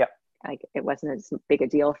home, it wasn't as big a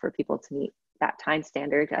deal for people to meet that time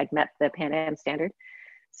standard. I'd met the Pan Am standard.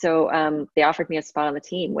 So they offered me a spot on the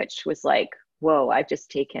team, which was like, whoa, I've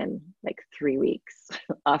just taken like 3 weeks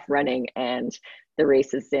off running and the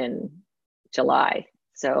race is in July.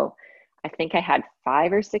 So I think I had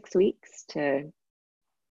 5 or 6 weeks to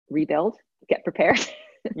rebuild, get prepared.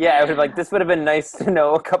 Yeah, I was like, this would have been nice to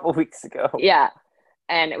know a couple weeks ago. Yeah.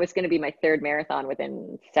 And it was going to be my 3rd marathon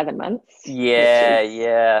within 7 months.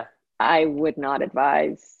 Yeah. I would not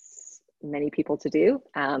advise many people to do.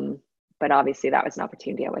 But obviously that was an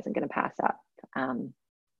opportunity I wasn't going to pass up.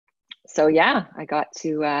 So yeah, I got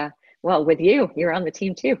to, with you're on the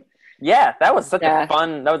team too. Yeah, that was a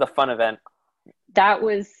fun event. That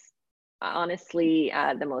was honestly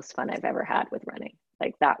the most fun I've ever had with running.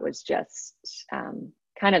 Like that was just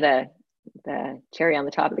kind of the cherry on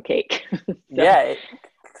the top of the cake. So yeah,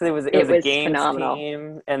 it was a games phenomenal.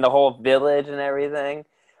 team and the whole village and everything.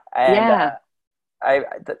 And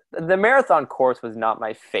the marathon course was not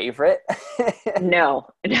my favorite. No.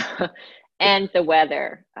 And the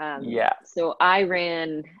weather. So I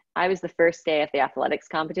was the first day of the athletics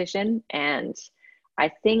competition, and I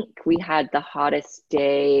think we had the hottest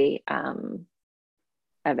day of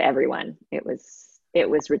everyone. It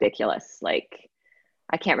was ridiculous. Like,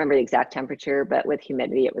 I can't remember the exact temperature, but with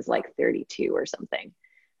humidity, it was like 32 or something.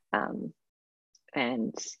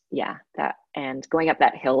 And going up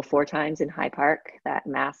that hill 4 times in High Park, that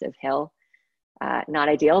massive hill, not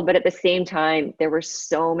ideal. But at the same time, there were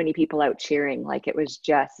so many people out cheering. Like it was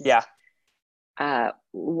just,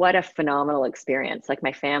 what a phenomenal experience. Like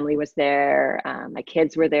my family was there. My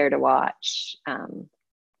kids were there to watch. I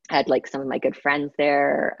had like some of my good friends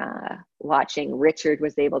there watching. Richard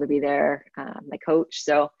was able to be there, my coach.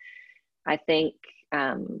 So I think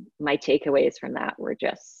my takeaways from that were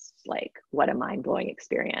just like, what a mind-blowing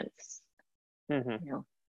experience.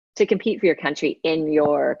 To compete for your country in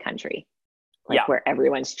your country, like where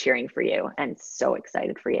everyone's cheering for you and so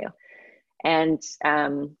excited for you. And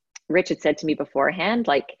Richard said to me beforehand,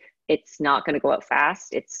 like, it's not going to go out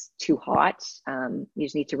fast. It's too hot. You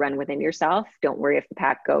just need to run within yourself. Don't worry if the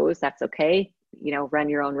pack goes. That's okay. Run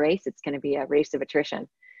your own race. It's going to be a race of attrition.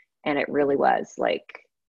 And it really was. Like,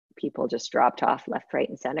 people just dropped off left, right,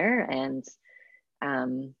 and center. And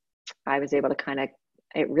I was able to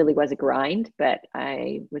it really was a grind, but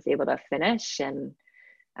I was able to finish and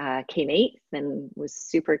came 8th and was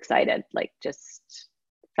super excited. Like, just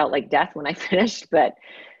felt like death when I finished, but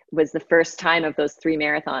was the first time of those 3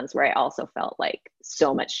 marathons where I also felt like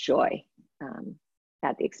so much joy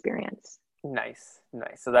at the experience. Nice.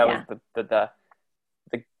 So that was the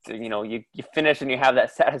you finish and you have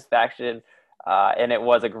that satisfaction, and it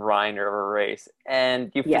was a grinder of a race.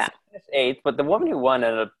 And you finished 8th, but the woman who won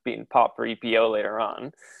ended up being popped for EPO later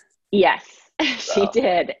on. Yes, she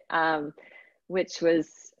did, which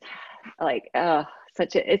was like,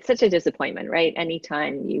 it's such a disappointment, right?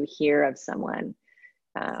 Anytime you hear of someone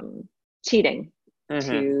cheating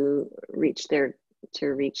to reach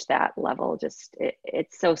that level, just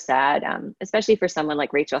it's so sad, especially for someone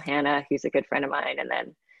like Rachel Hanna, who's a good friend of mine, and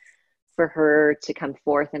then for her to come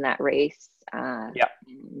forth in that race and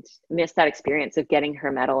miss that experience of getting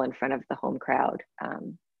her medal in front of the home crowd.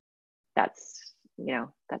 That's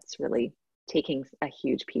really taking a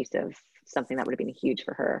huge piece of something that would have been huge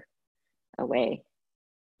for her away.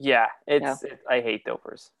 Yeah, I hate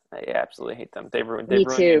dopers. I absolutely hate them. They ruin Me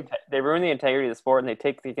too. They ruin the integrity of the sport, and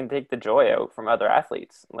they can take the joy out from other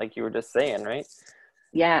athletes, like you were just saying, right?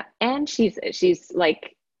 Yeah, and she's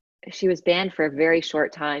like, she was banned for a very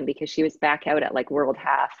short time because she was back out at like World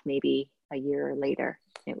Half maybe a year later.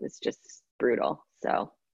 It was just brutal.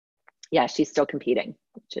 So yeah, she's still competing,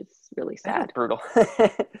 which is really sad. That's brutal.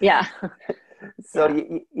 Yeah. So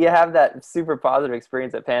Yeah. you have that super positive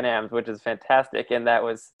experience at Pan Am's, which is fantastic, and that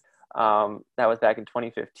was back in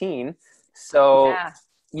 2015. So Yeah.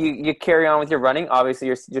 you carry on with your running. Obviously,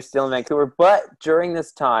 you're still in Vancouver, but during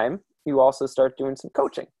this time, you also start doing some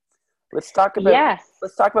coaching. Let's talk about Yes.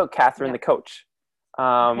 Catherine, Yep. the coach.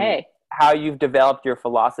 Okay. How you've developed your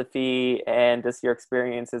philosophy and just your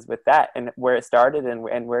experiences with that, and where it started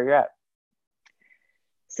and where you're at.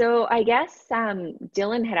 So I guess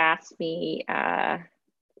Dylan had asked me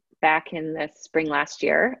back in the spring last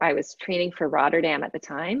year. I was training for Rotterdam at the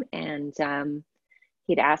time, and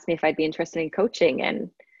he'd asked me if I'd be interested in coaching.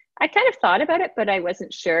 And I kind of thought about it, but I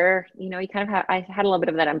wasn't sure. You know, I had a little bit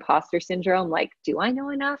of that imposter syndrome. Like, do I know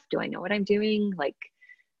enough? Do I know what I'm doing? Like,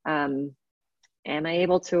 am I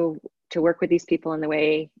able to work with these people in the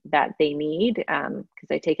way that they need? Because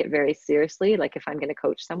I take it very seriously. Like, if I'm going to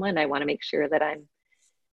coach someone, I want to make sure that I'm,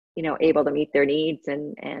 you know, able to meet their needs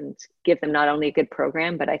and give them not only a good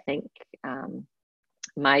program, but I think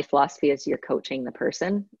my philosophy is you're coaching the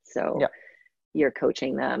person. So Yeah. you're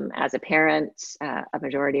coaching them as a parent. A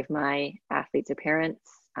majority of my athletes are parents,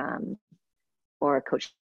 or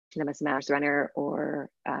coaching them as a master's runner, or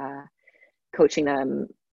coaching them,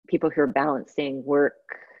 people who are balancing work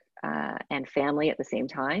and family at the same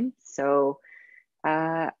time. So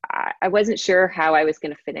I wasn't sure how I was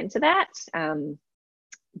going to fit into that.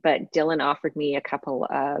 But Dylan offered me a couple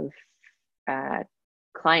of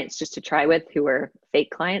clients just to try with, who were fake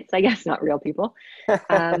clients, I guess, not real people.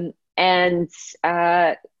 And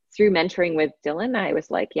through mentoring with Dylan, I was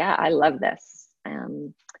like, yeah, I love this.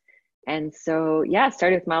 And so, yeah,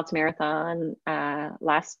 started with Mile to Marathon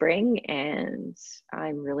last spring, and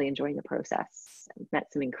I'm really enjoying the process. I've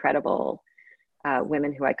met some incredible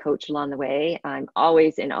women who I coach along the way. I'm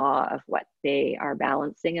always in awe of what they are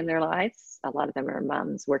balancing in their lives. A lot of them are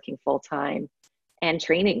moms working full time and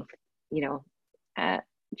training, you know,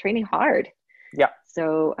 training hard. Yeah.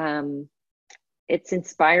 So it's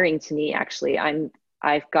inspiring to me, actually.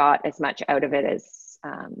 I've got as much out of it as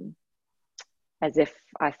if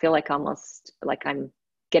I feel like almost like I'm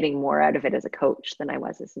getting more out of it as a coach than I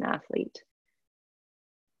was as an athlete.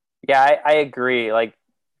 Yeah, I agree. Like,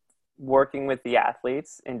 working with the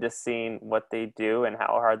athletes and just seeing what they do and how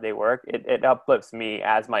hard they work, it uplifts me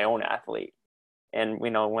as my own athlete. And, you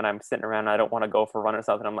know, when I'm sitting around, I don't want to go for a run or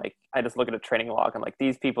something, I'm like, I just look at a training log. I'm like,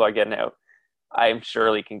 these people are getting out. I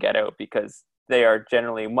surely can get out, because they are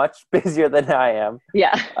generally much busier than I am.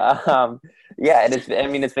 Yeah. Yeah. And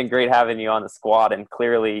it's been great having you on the squad, and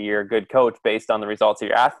clearly you're a good coach based on the results of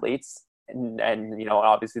your athletes and, you know,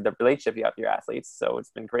 obviously the relationship you have with your athletes. So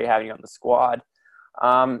it's been great having you on the squad.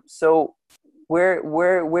 So where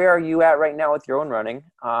are you at right now with your own running?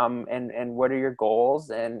 And what are your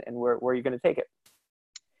goals, and where are you going to take it?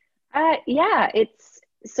 Yeah, it's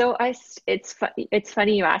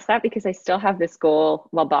funny you asked that, because I still have this goal.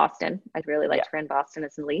 Well, Boston, I'd really like to run Boston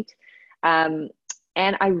as an elite. And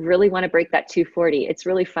I really want to break that 240. It's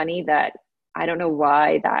really funny that I don't know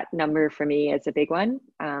why that number for me is a big one.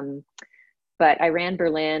 But I ran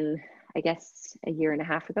Berlin, I guess a year and a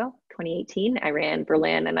half ago, 2018. I ran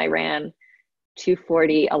Berlin and I ran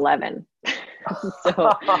 240:11.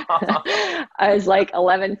 So I was like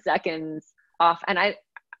 11 seconds off. And I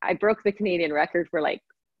broke the Canadian record for like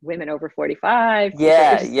women over 45. So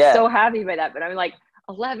I was just so happy by that. But I'm like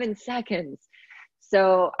 11 seconds.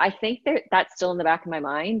 So I think that's still in the back of my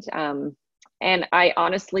mind. And I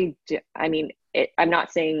honestly do, I mean, I'm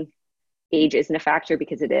not saying age isn't a factor,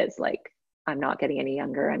 because it is. Like, I'm not getting any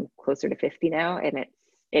younger. I'm closer to 50 now. And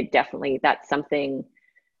it definitely, that's something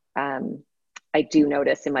I do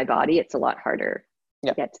notice in my body. It's a lot harder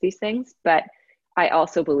to get to these things. But I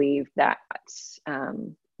also believe that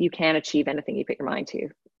you can achieve anything you put your mind to,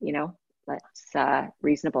 you know, that's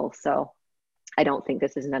reasonable. So I don't think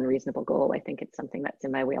this is an unreasonable goal. I think it's something that's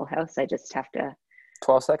in my wheelhouse. I just have to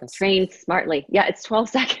 12 seconds. Train smartly. Yeah, it's 12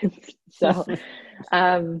 seconds. So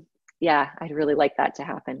yeah, I'd really like that to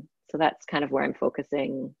happen. So that's kind of where I'm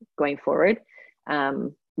focusing going forward.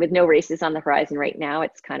 With no races on the horizon right now,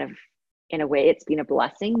 it's kind of, in a way, it's been a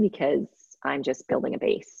blessing, because I'm just building a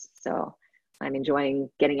base. So I'm enjoying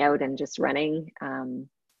getting out and just running,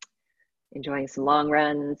 enjoying some long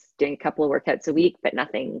runs, doing a couple of workouts a week, but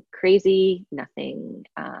nothing crazy, nothing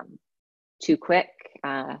too quick.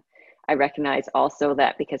 I recognize also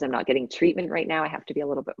that because I'm not getting treatment right now, I have to be a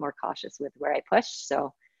little bit more cautious with where I push.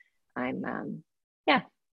 So I'm,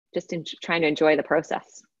 just trying to enjoy the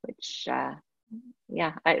process, which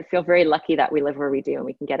yeah, I feel very lucky that we live where we do and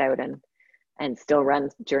we can get out and still run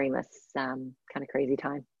during this kind of crazy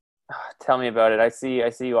time. Tell me about it. I see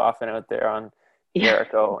you often out there on Yeah.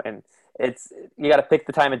 Jericho, and it's you got to pick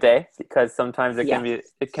the time of day because sometimes Yes.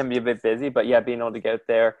 it can be a bit busy. But yeah, being able to get out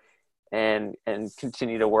there and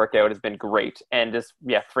continue to work out has been great. And just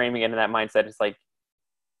framing it in that mindset is like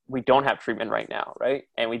we don't have treatment right now, right?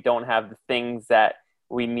 And we don't have the things that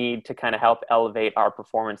we need to kind of help elevate our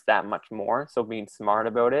performance that much more. So being smart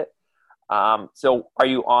about it. So are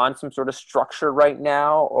you on some sort of structure right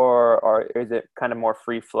now, or is it kind of more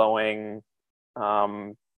free flowing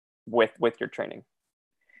with your training?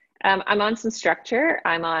 I'm on some structure.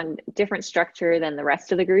 I'm on different structure than the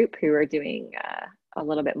rest of the group who are doing a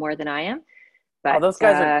little bit more than I am. Oh, But those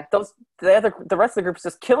guys are the rest of the group's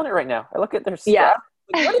just killing it right now. I look at their yeah. stats.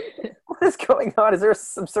 Like, what is going on? Is there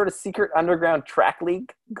some sort of secret underground track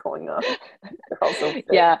league going on? They're also fit.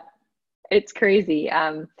 Yeah, it's crazy.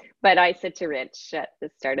 But I said to Rich at the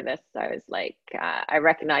start of this, I was like, I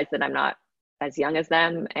recognize that I'm not as young as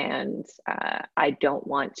them, and I don't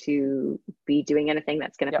want to be doing anything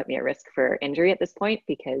that's going to put me at risk for injury at this point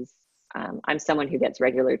because I'm someone who gets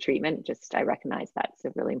regular treatment. Just I recognize that's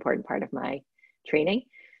a really important part of my training.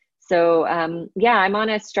 So I'm on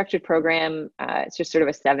a structured program. It's just sort of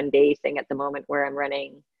a 7-day thing at the moment where I'm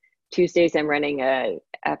running. Tuesdays, I'm running a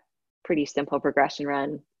pretty simple progression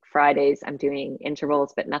run. Fridays, I'm doing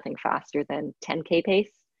intervals, but nothing faster than 10K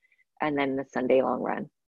pace. And then the Sunday long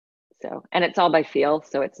run. So, and it's all by feel.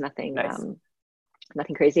 So it's nothing, Nice.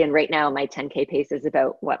 Nothing crazy. And right now my 10K pace is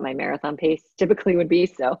about what my marathon pace typically would be.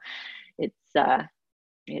 So it's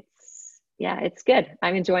good.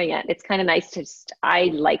 I'm enjoying it. It's kind of nice to I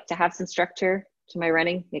like to have some structure to my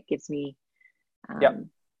running. It gives me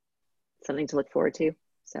something to look forward to.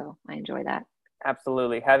 So I enjoy that.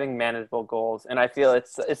 Absolutely. Having manageable goals. And I feel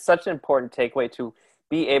it's such an important takeaway to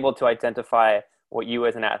be able to identify what you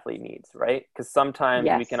as an athlete needs, right? Because sometimes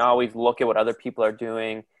we can always look at what other people are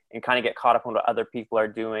doing and kind of get caught up on what other people are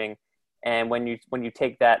doing. And when you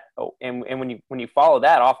take that and when you follow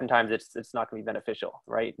that, oftentimes it's not going to be beneficial,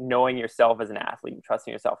 right? Knowing yourself as an athlete and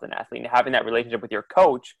trusting yourself as an athlete and having that relationship with your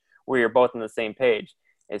coach where you're both on the same page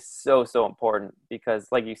is so, so important because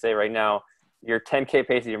like you say right now, your 10K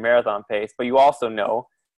pace is your marathon pace, but you also know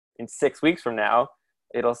in 6 weeks from now,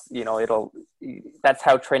 that's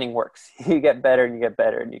how training works. You get better and you get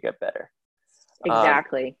better and you get better.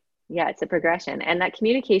 Exactly. Yeah, it's a progression, and that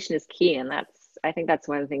communication is key. And I think that's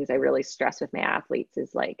one of the things I really stress with my athletes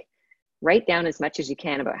is like, write down as much as you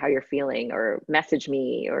can about how you're feeling, or message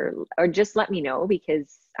me, or just let me know,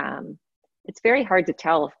 because it's very hard to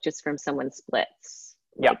tell just from someone's splits.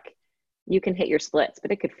 Like you can hit your splits,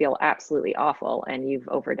 but it could feel absolutely awful and you've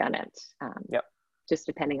overdone it. Just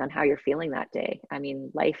depending on how you're feeling that day. I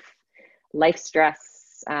mean, life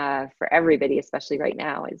stress for everybody, especially right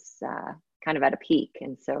now, is kind of at a peak.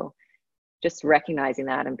 And so just recognizing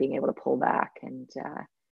that and being able to pull back and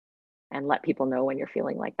let people know when you're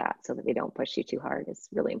feeling like that so that they don't push you too hard is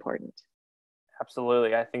really important.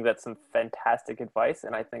 Absolutely. I think that's some fantastic advice.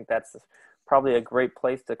 And I think that's probably a great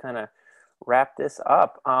place to kind of wrap this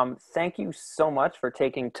up. Thank you so much for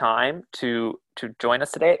taking time to join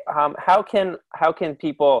us today. How can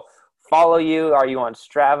people follow you? Are you on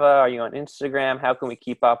Strava? Are you on Instagram? How can we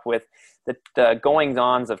keep up with the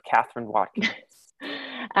goings-ons of Catherine Watkins?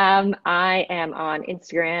 I am on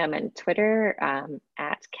Instagram and Twitter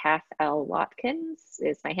at Kath L. Watkins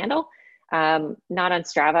is my handle. Not on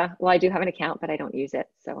Strava. Well, I do have an account, but I don't use it,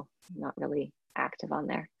 so I'm not really active on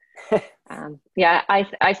there.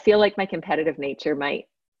 I feel like my competitive nature might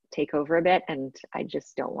take over a bit, and I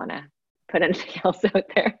just don't want to put anything else out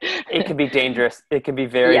there. It can be dangerous. It can be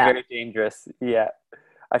very, very dangerous. Yeah.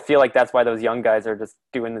 I feel like that's why those young guys are just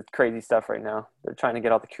doing the crazy stuff right now. They're trying to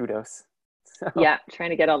get all the kudos. So. Yeah,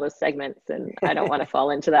 trying to get all those segments, and I don't want to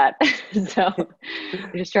fall into that. So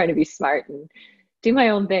I'm just trying to be smart and do my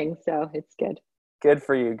own thing. So it's good. Good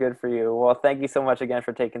for you. Good for you. Well, thank you so much again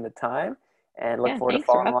for taking the time, and look forward to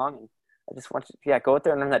following along. And I just want you, go out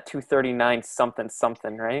there and run that 2:39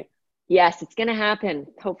 something, right? Yes, it's going to happen.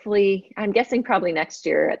 Hopefully, I'm guessing probably next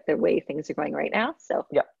year at the way things are going right now. So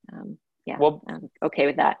well, I'm okay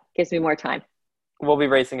with that. Gives me more time. We'll be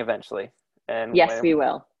racing eventually. And yes, we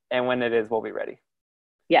will. And when it is, we'll be ready.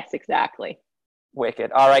 Yes, exactly.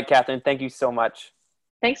 Wicked. All right, Catherine, thank you so much.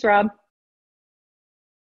 Thanks, Rob.